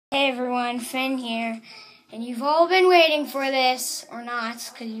Hey everyone, Finn here, and you've all been waiting for this, or not,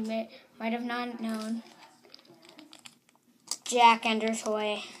 because you might have not known. Jack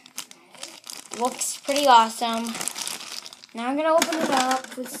endertoy. Looks pretty awesome. Now I'm going to open it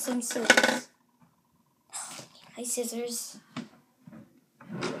up with some scissors. Hi scissors.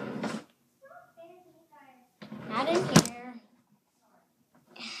 Not in here.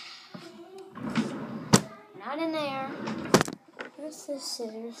 Not in there. Where's the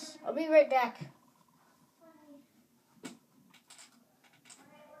scissors? I'll be right back.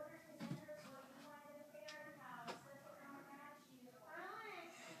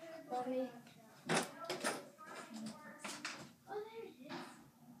 Let me.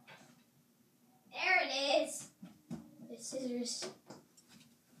 There it is. The scissors.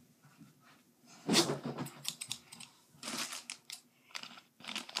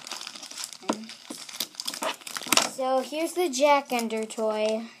 So here's the Jack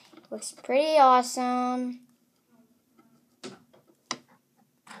endertoy. Looks pretty awesome.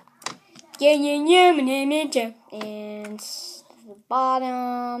 And the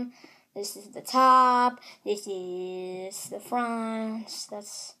bottom. This is the top. This is the front.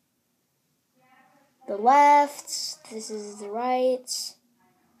 That's the left. This is the right.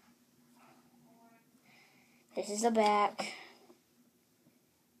 This is the back.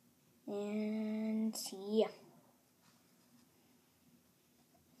 And yeah.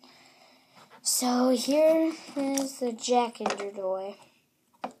 So here is the Jack endertoy.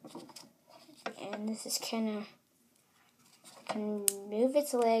 And this is can move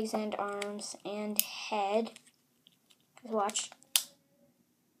its legs and arms and head. Watch.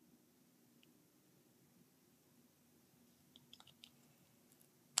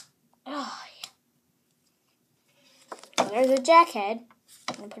 Oh yeah. There's a Jack head.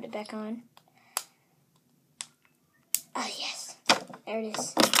 I'm gonna put it back on. Oh yes. There it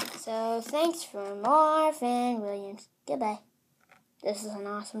is. So thanks for Marvin Williams. Goodbye. This is an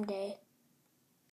awesome day.